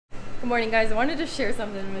Good morning, guys. I wanted to share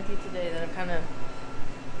something with you today that I've kind of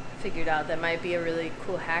figured out that might be a really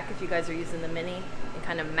cool hack if you guys are using the Mini and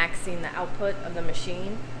kind of maxing the output of the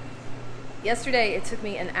machine. Yesterday, it took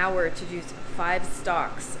me an hour to juice 5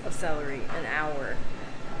 stalks of celery, an hour.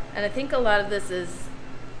 And I think a lot of this is,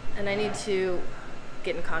 and I need to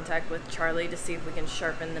get in contact with Charlie to see if we can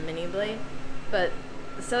sharpen the Mini blade, but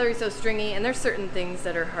the celery's so stringy, and there's certain things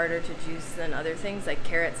that are harder to juice than other things, like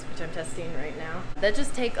carrots, which I'm testing right now, that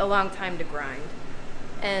just take a long time to grind.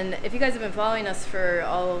 And if you guys have been following us for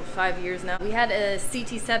all 5 years now, we had a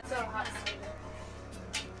CT7. So hot.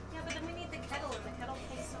 Yeah, but then we need the kettle, and the kettle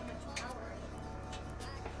takes so much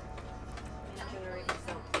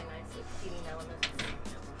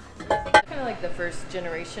power. Kind of like the first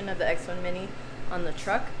generation of the X1 Mini on the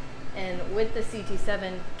truck. And with the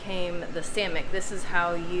CT7 came the Samick. This is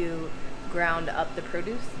how you ground up the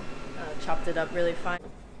produce. Chopped it up really fine.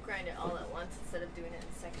 Grind it all at once instead of doing it in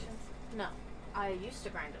sections. No, I used to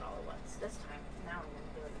grind it all at once. This time, now I'm going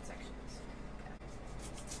to do it in sections.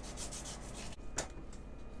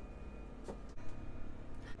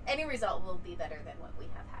 Any result will be better than what we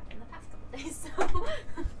have had in the past couple days, so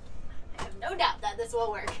I have no doubt that this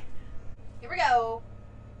will work. Here we go.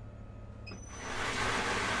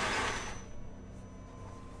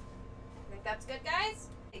 That's good, guys?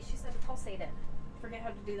 She said to pulsate it. Forget how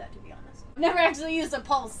to do that, to be honest. I've never actually used a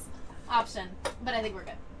pulse option, but I think we're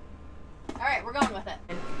good. Alright, we're going with it.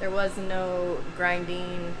 There was no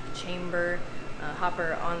grinding chamber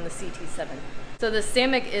hopper on the CT7. So the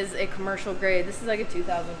Samick is a commercial grade. This is like a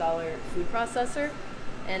 $2,000 food processor,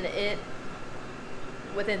 and it,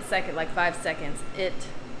 within like 5 seconds, it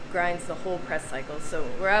grinds the whole press cycle. So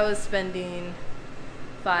where I was spending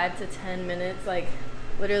 5 to 10 minutes, like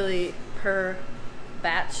literally per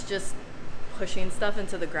batch, just pushing stuff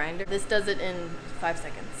into the grinder, this does it in 5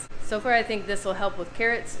 seconds. So far, I think this will help with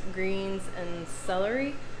carrots, greens, and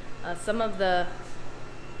celery. Some of the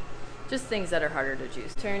just things that are harder to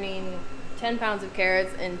juice. Turning 10 pounds of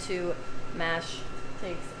carrots into mash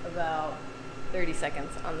takes about 30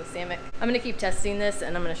 seconds on the Samick. I'm gonna keep testing this,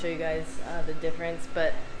 and I'm gonna show you guys the difference,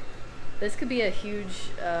 but this could be a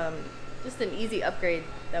huge, just an easy upgrade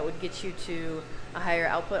that would get you to a higher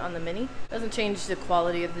output on the Mini. Doesn't change the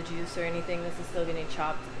quality of the juice or anything. This is still getting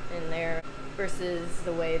chopped in there versus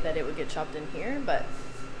the way that it would get chopped in here, but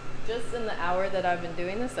just in the hour that I've been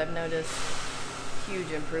doing this, I've noticed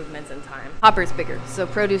huge improvements in time. Hopper's bigger, so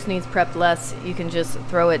produce needs prepped less. You can just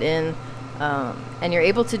throw it in, and you're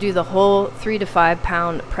able to do the whole 3 to 5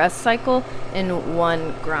 pound press cycle in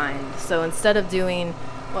one grind. So instead of doing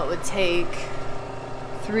what would take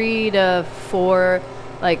 3 to 4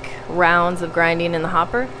 rounds of grinding in the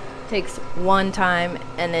hopper, takes one time,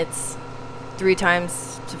 and it's 3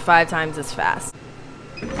 times to 5 times as fast.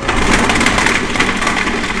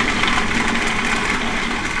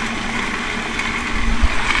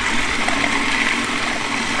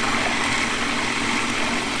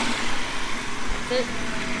 That's it.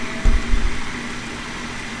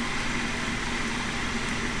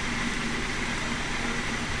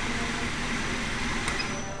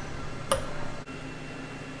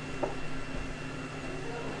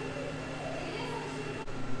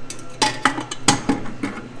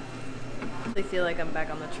 I feel like I'm back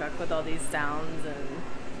on the truck with all these sounds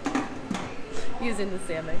and using the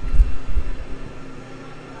Samick.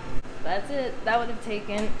 That's it. That would have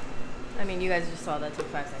taken, I mean, you guys just saw that took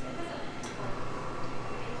 5 seconds.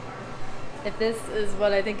 If this is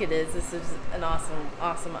what I think it is, this is an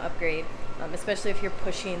awesome upgrade, especially if you're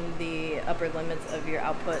pushing the upper limits of your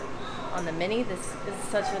output on the Mini. This is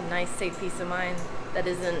such a nice, safe peace of mind that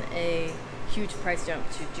isn't a huge price jump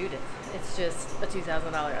to Judith. It's just a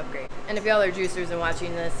 $2,000 upgrade. And if y'all are juicers and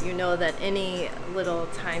watching this, you know that any little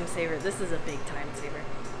time saver, this is a big time saver,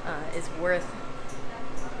 is worth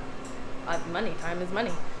money. Time is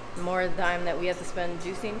money. The more time that we have to spend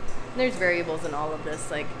juicing, and there's variables in all of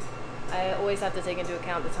this. Like, I always have to take into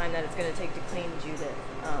account the time that it's going to take to clean Judith,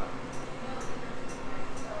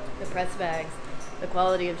 the press bags, the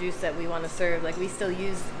quality of juice that we want to serve. Like, we still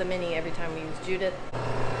use the Mini every time we use Judith.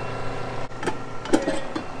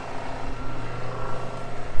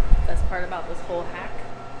 Best part about this whole hack,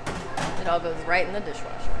 it all goes right in the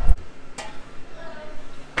dishwasher.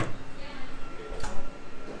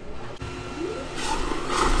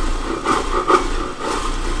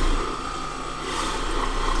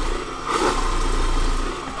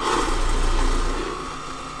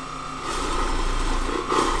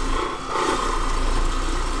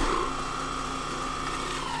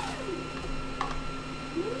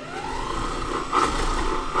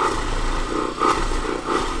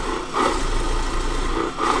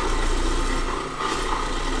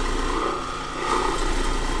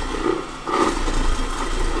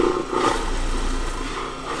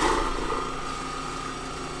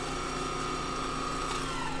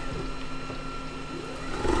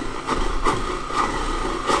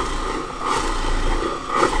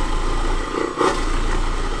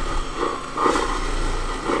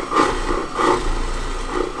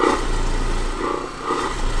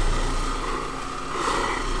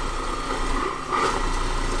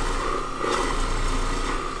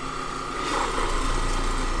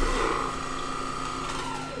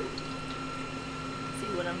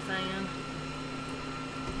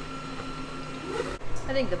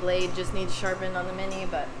 I think the blade just needs sharpened on the Mini,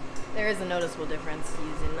 but there is a noticeable difference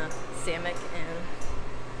using the Samick and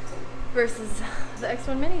versus the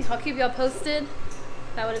X1 Mini. I'll keep y'all posted.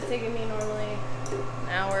 That would have taken me normally an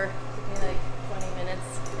hour, took me like 20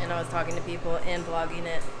 minutes, and I was talking to people and vlogging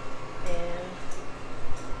it, and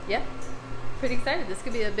yeah, pretty excited. This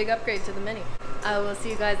could be a big upgrade to the Mini. I will see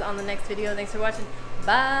you guys on the next video. Thanks for watching.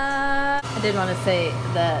 Bye! I did want to say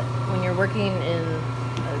that when you're working in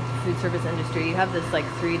a food service industry, you have this like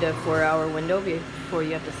 3 to 4 hour window before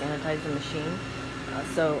you have to sanitize the machine.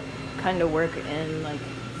 So kind of work in like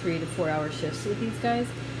 3 to 4 hour shifts with these guys.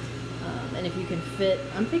 And if you can fit,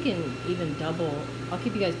 I'm thinking even double. I'll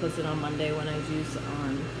keep you guys posted on Monday when I juice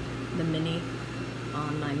on the Mini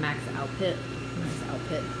on my max output.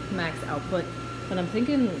 But I'm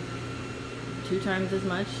thinking 2 times as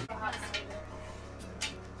much.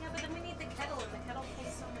 Yeah, but then we need the kettle, and the kettle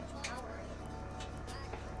takes so much power.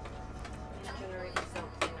 Generating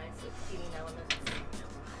something nice with heating elements.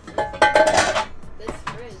 This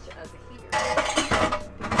fridge as a heater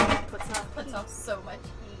puts off so much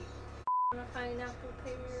heat. On a pineapple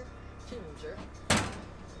pear ginger.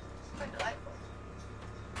 Quite delightful.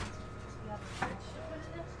 You have a fridge to put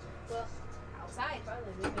it in? Well, outside,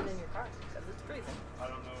 probably leave it in your car because it's freezing. I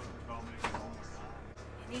don't know if I'll make it home or not.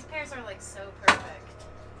 These pears are like so perfect.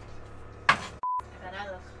 And I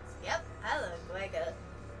look like a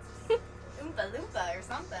Oompa Loompa or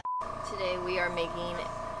something. Today we are making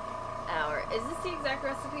our, is this the exact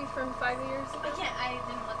recipe from 5 years ago? I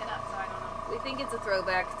didn't look it up, so I don't know. We think it's a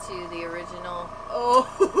throwback to the original. Oh!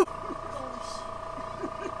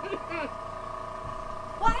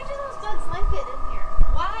 Why do those bugs like it in here?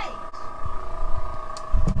 Why?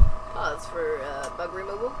 Pause for bug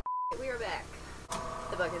removal. We are back.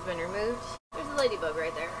 The bug has been removed. There's a ladybug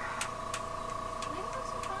right there.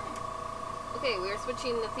 Ladybugs are fine. Okay, we are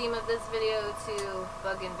switching the theme of this video to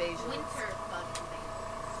bug invasion. Winter bug invasion.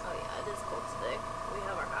 Oh yeah, it is cold today. We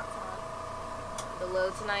have our hats on. The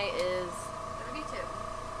low tonight is 32.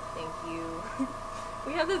 Thank you.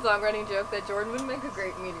 We have this long running joke that Jordan would make a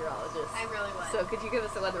great meteorologist. I really would. So could you give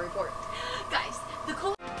us a weather report? Guys, the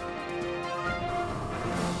cold front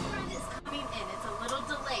is coming in. It's a little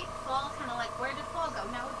delayed. Fall, kind of like, where did fall go?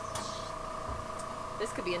 Now it's...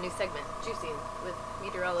 This could be a new segment, juicing with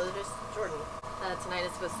meteorologist Jordan. Tonight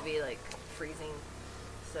is supposed to be like freezing,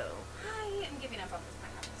 so. I am giving up on this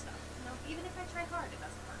pineapple stuff. No, even if I try hard, it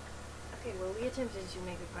doesn't work. Okay, well we attempted to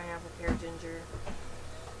make a pineapple pear ginger,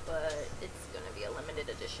 but it's gonna be a limited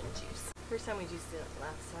edition juice. First time we juiced it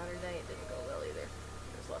last Saturday, it didn't go well either.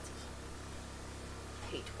 There's lots of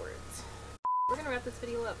hate words. We're gonna wrap this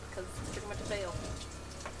video up because it's pretty much a fail.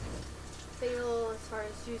 Fail as far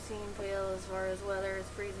as juicing, fail as far as weather is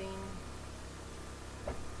freezing.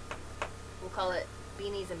 We'll call it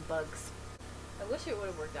beanies and bugs. I wish it would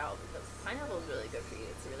have worked out because pineapple is really good for you.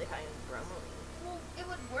 It's really high in bromelain. Well, it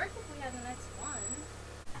would work if we had the next one.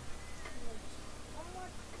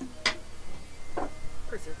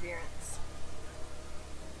 Perseverance.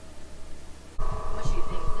 Mushy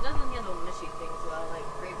things. It doesn't handle mushy things well, like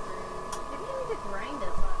grapefruit. Maybe I need to grind it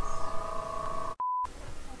less.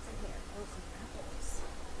 What's in here? Oh, some apples.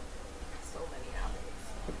 So many apples.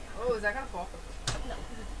 Oh, is that gonna fall? No.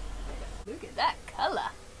 Look at that color.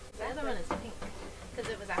 The other one is pink.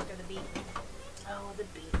 Because it was after the beet. Oh, the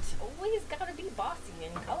beet. Always gotta be bossy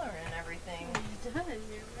in color and everything. It does.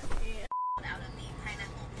 You're out of the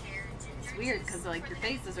pineapple pear ginger. It's weird because like your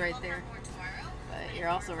face is right there, but you're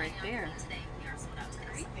also right there.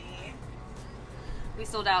 Creepy. We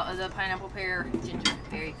sold out of the pineapple pear ginger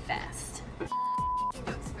very fast.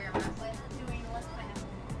 Experiment with doing less pineapple.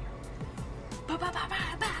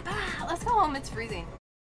 Let's go home. It's freezing.